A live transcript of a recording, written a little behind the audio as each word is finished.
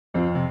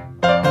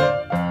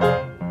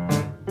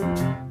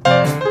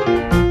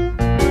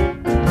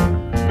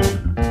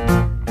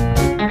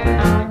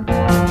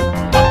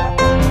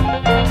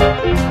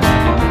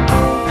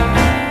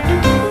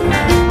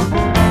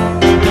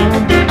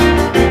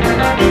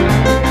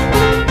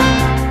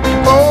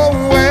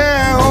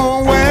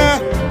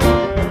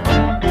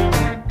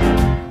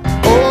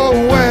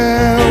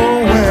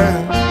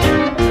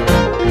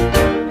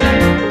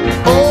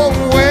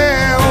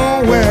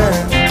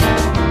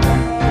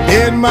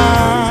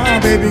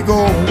baby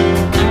go?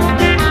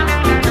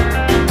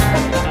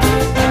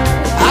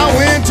 I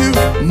went to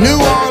New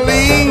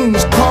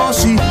Orleans 'cause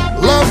she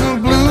loves the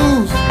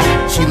blues.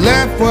 She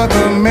left for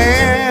the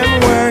man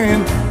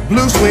wearing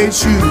blue suede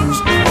shoes.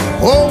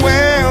 Oh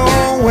where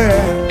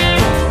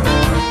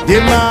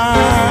did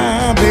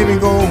my baby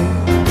go?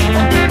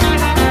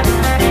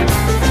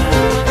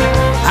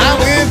 I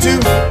went to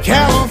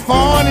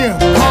California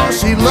 'cause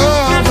she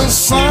loves the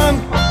sun.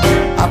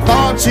 I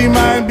thought she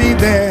might be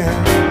there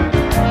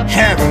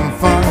having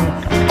fun.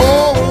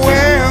 Oh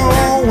where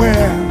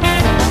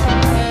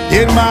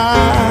did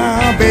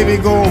my baby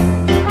go?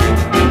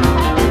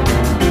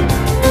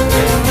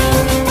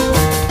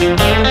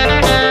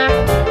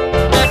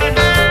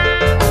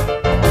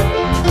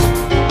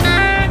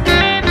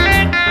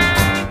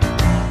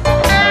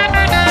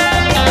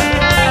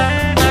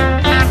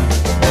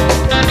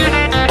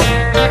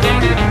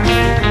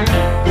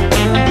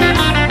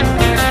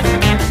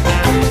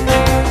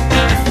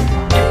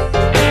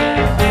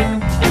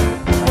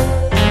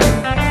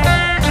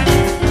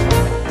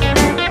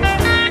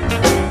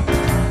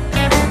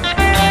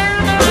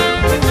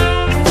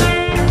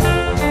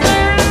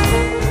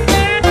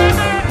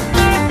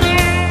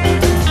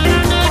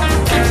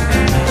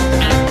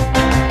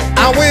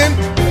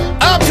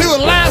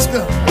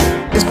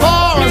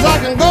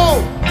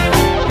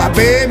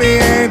 Baby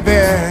ain't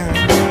there,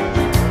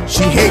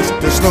 she hates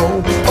the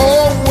snow.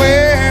 Oh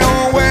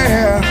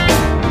where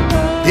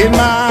did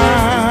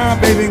my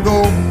baby go?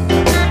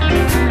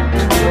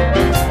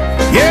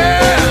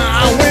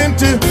 Yeah, I went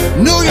to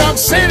New York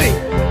City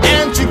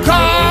and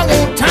Chicago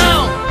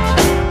town.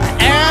 I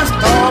asked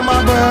all my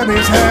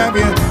buddies, have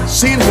you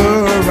seen her